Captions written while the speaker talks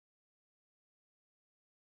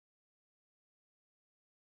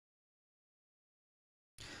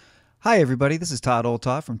Hi everybody, this is Todd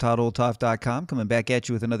Olthoff from toddolthoff.com coming back at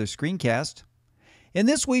you with another screencast. In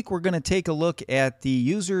this week we're going to take a look at the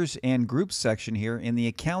users and groups section here in the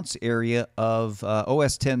accounts area of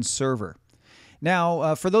OS X server.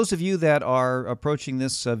 Now, for those of you that are approaching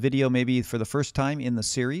this video maybe for the first time in the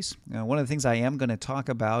series, one of the things I am going to talk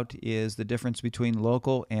about is the difference between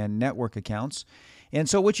local and network accounts. And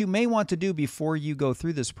so what you may want to do before you go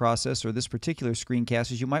through this process or this particular screencast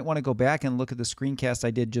is you might want to go back and look at the screencast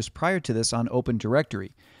I did just prior to this on Open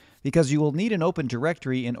Directory, because you will need an Open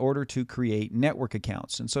Directory in order to create network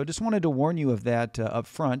accounts. And so I just wanted to warn you of that up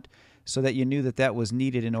front so that you knew that that was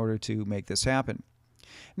needed in order to make this happen.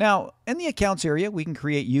 Now, in the accounts area, we can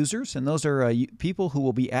create users, and those are people who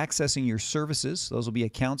will be accessing your services. Those will be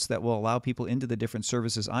accounts that will allow people into the different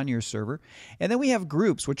services on your server. And then we have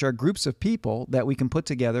groups, which are groups of people that we can put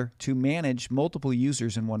together to manage multiple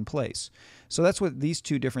users in one place. So that's what these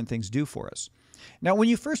two different things do for us. Now, when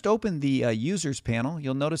you first open the users panel,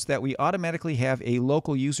 you'll notice that we automatically have a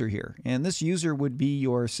local user here. And this user would be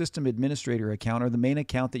your system administrator account or the main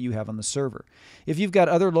account that you have on the server. If you've got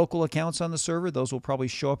other local accounts on the server, those will probably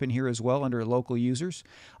show up in here as well under local users.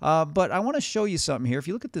 But I want to show you something here. If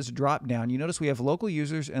you look at this drop down, you notice we have local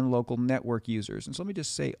users and local network users. And so let me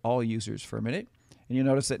just say all users for a minute. And you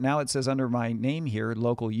notice that now it says under my name here,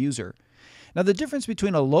 local user. Now, the difference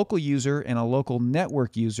between a local user and a local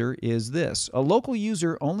network user is this. A local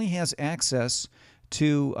user only has access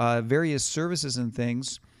to various services and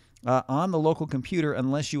things on the local computer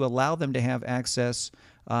unless you allow them to have access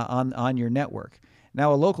on your network.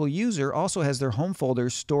 Now, a local user also has their home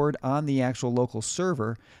folders stored on the actual local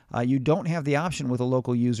server. You don't have the option with a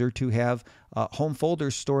local user to have home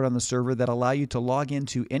folders stored on the server that allow you to log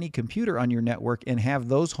into any computer on your network and have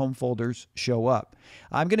those home folders show up.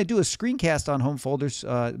 I'm going to do a screencast on home folders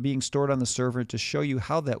being stored on the server to show you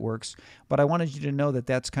how that works, but I wanted you to know that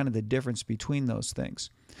that's kind of the difference between those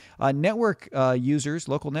things. Network users,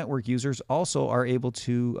 local network users, also are able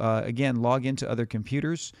to, again, log into other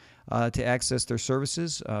computers to access their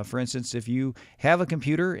services. For instance, if you have a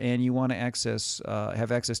computer and you want to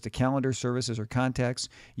have access to calendar services or contacts,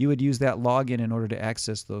 you would use that login in order to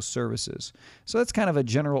access those services. So that's kind of a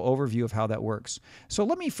general overview of how that works. So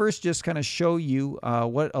let me first just kind of show you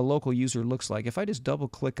what a local user looks like. If I just double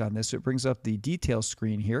click on this, it brings up the details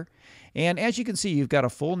screen here. And as you can see, you've got a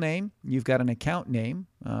full name, you've got an account name,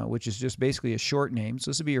 which is just basically a short name.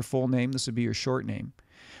 So this would be your full name, this would be your short name.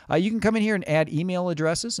 You can come in here and add email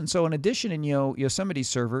addresses. And so in addition in Yosemite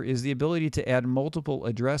server is the ability to add multiple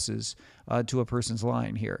addresses to a person's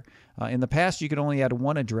line here. In the past, you could only add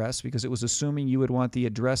one address because it was assuming you would want the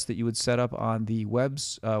address that you would set up on the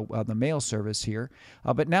on the mail service here.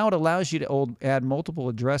 But now it allows you to add multiple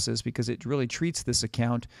addresses because it really treats this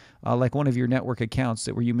account like one of your network accounts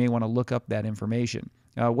where you may want to look up that information.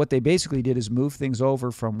 What they basically did is move things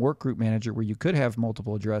over from Workgroup Manager, where you could have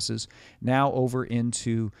multiple addresses, now over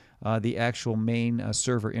into the actual main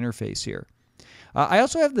server interface here. I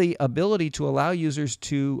also have the ability to allow users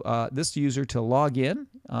to this user to log in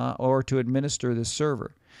or to administer the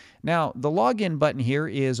server. Now, the login button here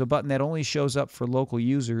is a button that only shows up for local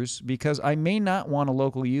users because I may not want a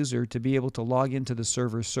local user to be able to log into the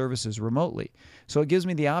server's services remotely. So it gives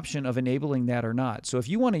me the option of enabling that or not. So if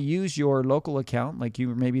you want to use your local account, like you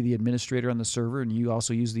may be the administrator on the server and you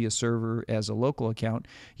also use the server as a local account,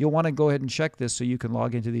 you'll want to go ahead and check this so you can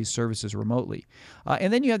log into these services remotely.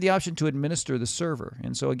 And then you have the option to administer the server.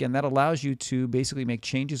 And so again, that allows you to basically make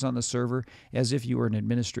changes on the server as if you were an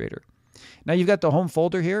administrator. Now you've got the home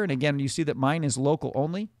folder here, and again, you see that mine is local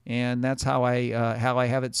only, and that's how I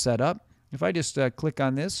have it set up. If I just click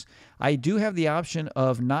on this, I do have the option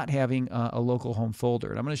of not having a local home folder,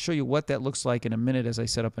 and I'm going to show you what that looks like in a minute as I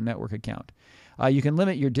set up a network account. You can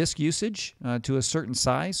limit your disk usage to a certain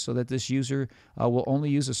size so that this user will only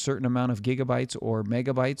use a certain amount of gigabytes or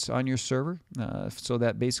megabytes on your server, so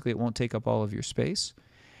that basically it won't take up all of your space.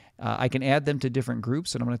 I can add them to different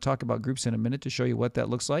groups, and I'm going to talk about groups in a minute to show you what that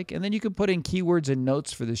looks like. And then you can put in keywords and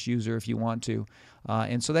notes for this user if you want to.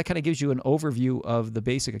 And so that kind of gives you an overview of the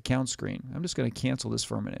basic account screen. I'm just going to cancel this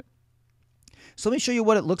for a minute. So let me show you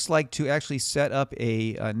what it looks like to actually set up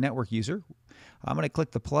a network user. I'm going to click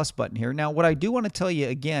the plus button here. Now, what I do want to tell you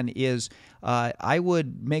again is I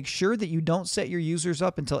would make sure that you don't set your users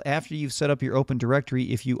up until after you've set up your Open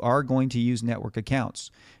Directory if you are going to use network accounts.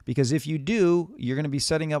 Because if you do, you're going to be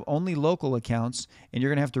setting up only local accounts, and you're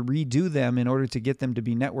going to have to redo them in order to get them to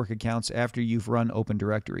be network accounts after you've run Open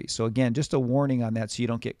Directory. So again, just a warning on that so you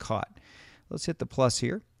don't get caught. Let's hit the plus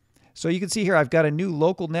here. So you can see here I've got a new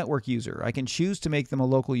local network user. I can choose to make them a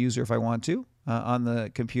local user if I want to on the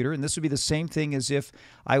computer. And this would be the same thing as if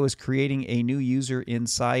I was creating a new user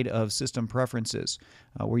inside of System Preferences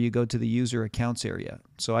where you go to the User Accounts area.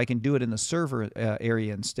 So I can do it in the Server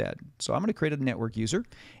area instead. So I'm going to create a network user.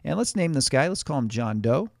 And let's name this guy. Let's call him John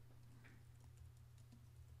Doe.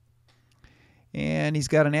 And he's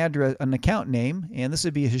got an account name, and this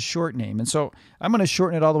would be his short name. And so I'm going to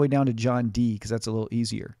shorten it all the way down to John D because that's a little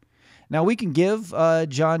easier. Now we can give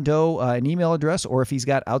John Doe an email address, or if he's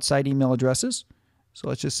got outside email addresses. So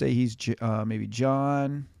let's just say he's maybe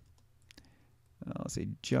John. Let's say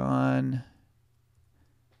John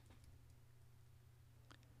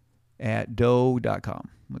at doe.com,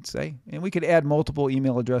 let's say. And we could add multiple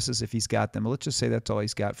email addresses if he's got them. But let's just say that's all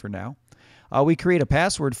he's got for now. We create a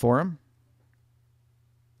password for him.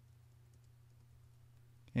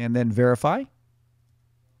 And then verify.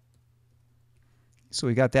 So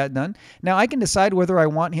we got that done. Now I can decide whether I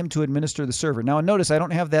want him to administer the server. Now notice I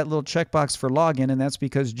don't have that little checkbox for login, and that's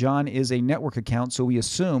because John is a network account, so we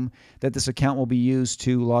assume that this account will be used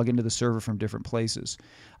to log into the server from different places.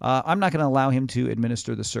 I'm not going to allow him to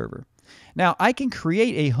administer the server. Now I can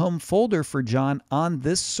create a home folder for John on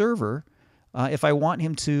this server if I want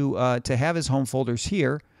him to have his home folders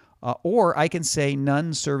here, or I can say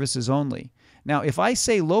none services only. Now, if I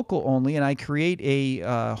say local only and I create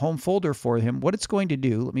a home folder for him, what it's going to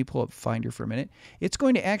do, let me pull up Finder for a minute, it's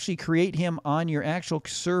going to actually create him on your actual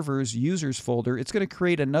server's users folder. It's going to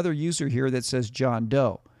create another user here that says John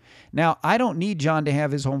Doe. Now, I don't need John to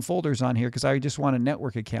have his home folders on here because I just want a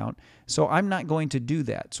network account, so I'm not going to do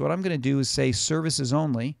that. So what I'm going to do is say services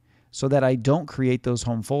only so that I don't create those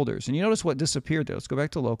home folders. And you notice what disappeared there. Let's go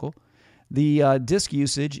back to local. The disk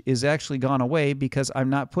usage is actually gone away because I'm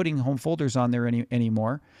not putting home folders on there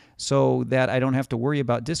anymore, so that I don't have to worry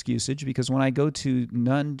about disk usage, because when I go to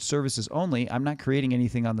none services only, I'm not creating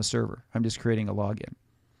anything on the server. I'm just creating a login.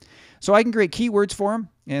 So I can create keywords for him,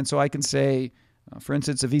 and so I can say, for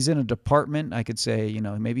instance, if he's in a department, I could say, you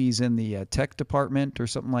know, maybe he's in the tech department or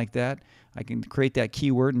something like that. I can create that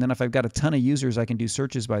keyword, and then if I've got a ton of users, I can do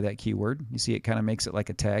searches by that keyword. You see, it kind of makes it like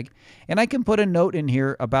a tag. And I can put a note in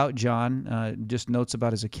here about John, just notes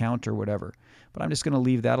about his account or whatever. But I'm just going to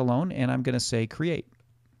leave that alone, and I'm going to say create.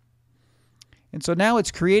 And so now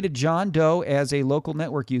it's created John Doe as a local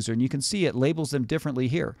network user, and you can see it labels them differently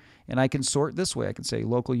here. And I can sort this way. I can say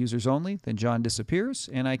local users only, then John disappears,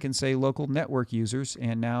 and I can say local network users,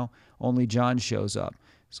 and now only John shows up.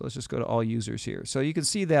 So let's just go to all users here. So you can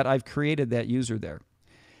see that I've created that user there.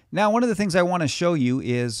 Now, one of the things I want to show you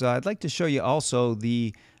is I'd like to show you also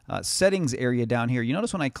the settings area down here. You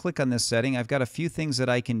notice when I click on this setting, I've got a few things that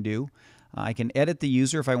I can do. I can edit the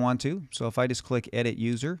user if I want to. So if I just click Edit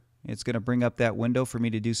User, it's going to bring up that window for me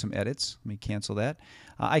to do some edits. Let me cancel that.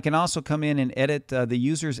 I can also come in and edit the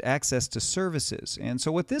user's access to services. And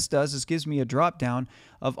so what this does is gives me a drop down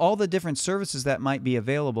of all the different services that might be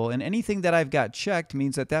available. And anything that I've got checked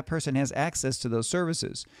means that that person has access to those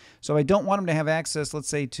services. So I don't want them to have access, let's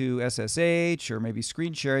say, to SSH or maybe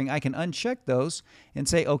screen sharing. I can uncheck those and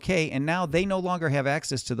say OK, and now they no longer have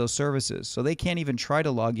access to those services. So they can't even try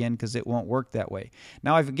to log in because it won't work that way.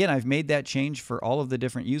 Now, I've made that change for all of the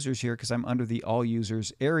different users here because I'm under the All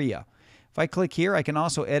Users area. If I click here, I can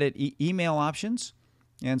also edit email options.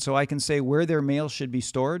 And so I can say where their mail should be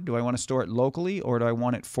stored. Do I want to store it locally, or do I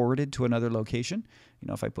want it forwarded to another location? You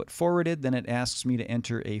know, if I put forwarded, then it asks me to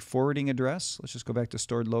enter a forwarding address. Let's just go back to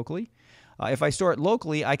stored locally. If I store it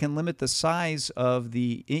locally, I can limit the size of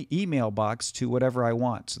the email box to whatever I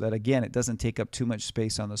want, so that, again, it doesn't take up too much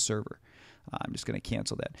space on the server. I'm just going to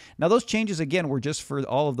cancel that. Now, those changes, again, were just for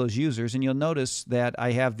all of those users, and you'll notice that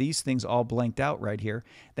I have these things all blanked out right here.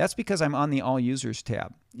 That's because I'm on the All Users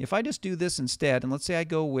tab. If I just do this instead, and let's say I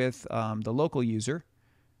go with the local user,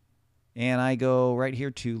 and I go right here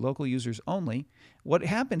to local users only, what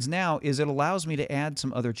happens now is it allows me to add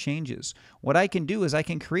some other changes. What I can do is I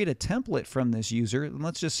can create a template from this user, and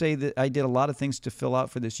let's just say that I did a lot of things to fill out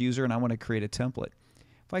for this user, and I want to create a template.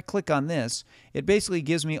 If I click on this, it basically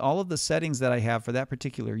gives me all of the settings that I have for that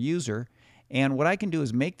particular user. And what I can do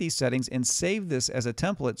is make these settings and save this as a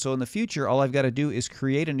template. So in the future, all I've got to do is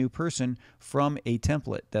create a new person from a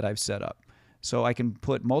template that I've set up. So I can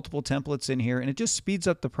put multiple templates in here, and it just speeds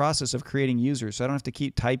up the process of creating users. So I don't have to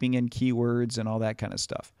keep typing in keywords and all that kind of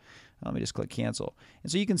stuff. Let me just click cancel.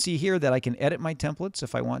 And so you can see here that I can edit my templates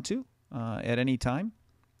if I want to at any time.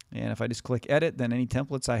 And if I just click edit, then any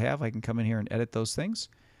templates I have, I can come in here and edit those things.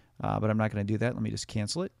 But I'm not going to do that. Let me just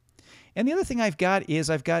cancel it. And the other thing I've got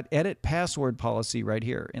is I've got edit password policy right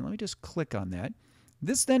here. And let me just click on that.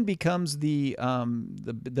 This then becomes the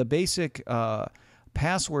basic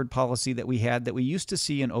password policy that we had that we used to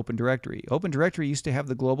see in Open Directory. Open Directory used to have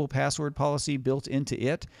the global password policy built into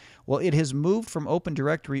it. Well, it has moved from Open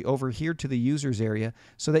Directory over here to the users area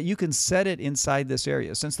so that you can set it inside this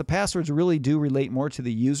area. Since the passwords really do relate more to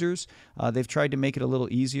the users, they've tried to make it a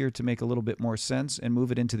little easier to make a little bit more sense and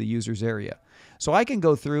move it into the users area. So I can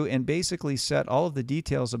go through and basically set all of the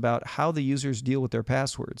details about how the users deal with their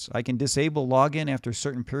passwords. I can disable login after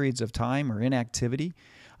certain periods of time or inactivity.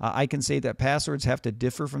 I can say that passwords have to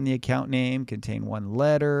differ from the account name, contain one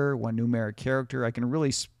letter, one numeric character. I can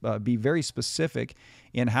really be very specific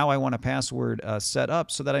in how I want a password set up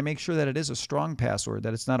so that I make sure that it is a strong password,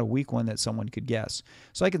 that it's not a weak one that someone could guess.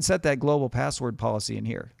 So I can set that global password policy in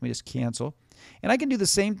here. Let me just cancel. And I can do the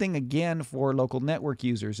same thing again for local network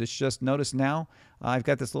users. It's just, notice now I've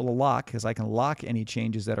got this little lock because I can lock any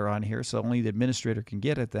changes that are on here so only the administrator can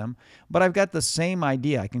get at them. But I've got the same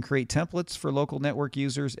idea. I can create templates for local network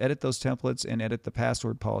users, edit those templates, and edit the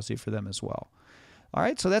password policy for them as well. All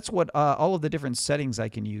right, so that's what all of the different settings I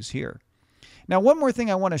can use here. Now, one more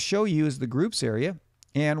thing I want to show you is the groups area.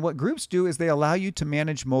 And what groups do is they allow you to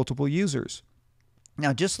manage multiple users.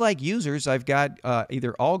 Now, just like users, I've got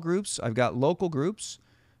either all groups, I've got local groups.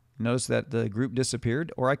 Notice that the group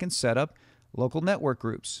disappeared, or I can set up local network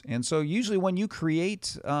groups. And so usually when you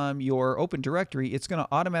create your Open Directory, it's going to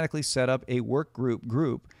automatically set up a work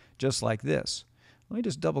group just like this. Let me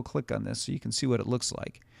just double click on this so you can see what it looks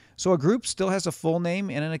like. So a group still has a full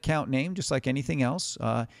name and an account name, just like anything else.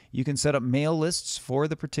 You can set up mail lists for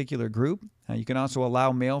the particular group. You can also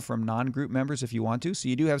allow mail from non-group members if you want to. So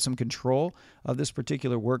you do have some control of this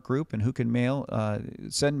particular work group and who can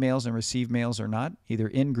send mails and receive mails or not, either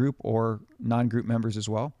in-group or non-group members as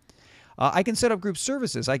well. I can set up group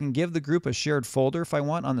services. I can give the group a shared folder if I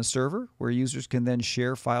want on the server where users can then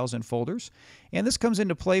share files and folders. And this comes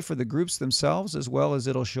into play for the groups themselves as well as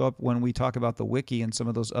it'll show up when we talk about the wiki and some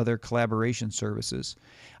of those other collaboration services.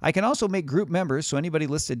 I can also make group members, so anybody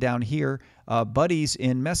listed down here, buddies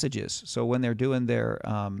in messages. So when they're doing their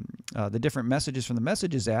the different messages from the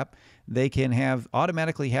Messages app, they can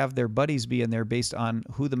automatically have their buddies be in there based on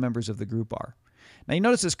who the members of the group are. Now you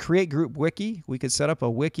notice this create group wiki. We could set up a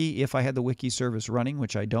wiki if I had the wiki service running,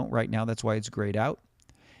 which I don't right now. That's why it's grayed out.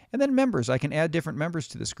 And then members. I can add different members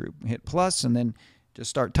to this group. Hit plus and then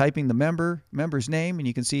just start typing the member's name. And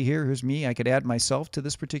you can see here's me. I could add myself to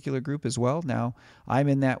this particular group as well. Now I'm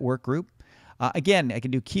in that work group. Again, I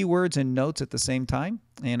can do keywords and notes at the same time.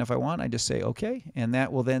 And if I want, I just say OK. And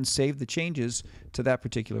that will then save the changes to that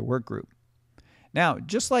particular work group. Now,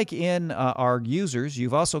 just like in our users,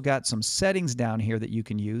 you've also got some settings down here that you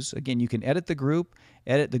can use. Again, you can edit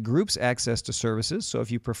the group's access to services. So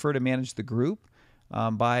if you prefer to manage the group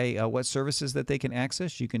by what services that they can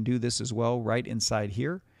access, you can do this as well right inside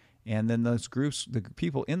here. And then those groups, the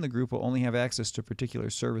people in the group will only have access to particular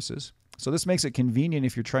services. So this makes it convenient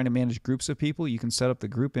if you're trying to manage groups of people. You can set up the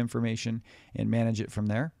group information and manage it from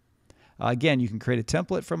there. Again, you can create a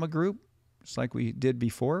template from a group, just like we did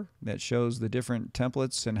before, that shows the different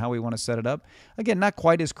templates and how we want to set it up. Again, not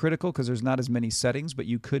quite as critical because there's not as many settings, but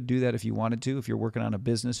you could do that if you wanted to. If you're working on a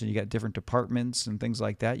business and you got different departments and things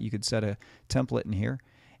like that, you could set a template in here.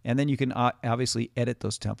 And then you can obviously edit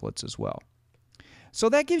those templates as well. So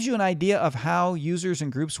that gives you an idea of how users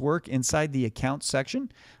and groups work inside the accounts section.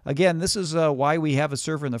 Again, this is why we have a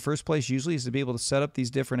server in the first place usually, is to be able to set up these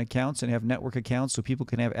different accounts and have network accounts so people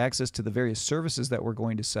can have access to the various services that we're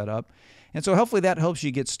going to set up. And so hopefully that helps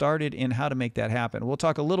you get started in how to make that happen. We'll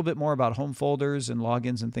talk a little bit more about home folders and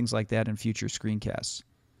logins and things like that in future screencasts.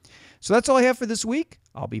 So that's all I have for this week.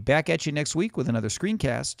 I'll be back at you next week with another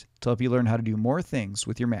screencast to help you learn how to do more things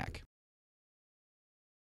with your Mac.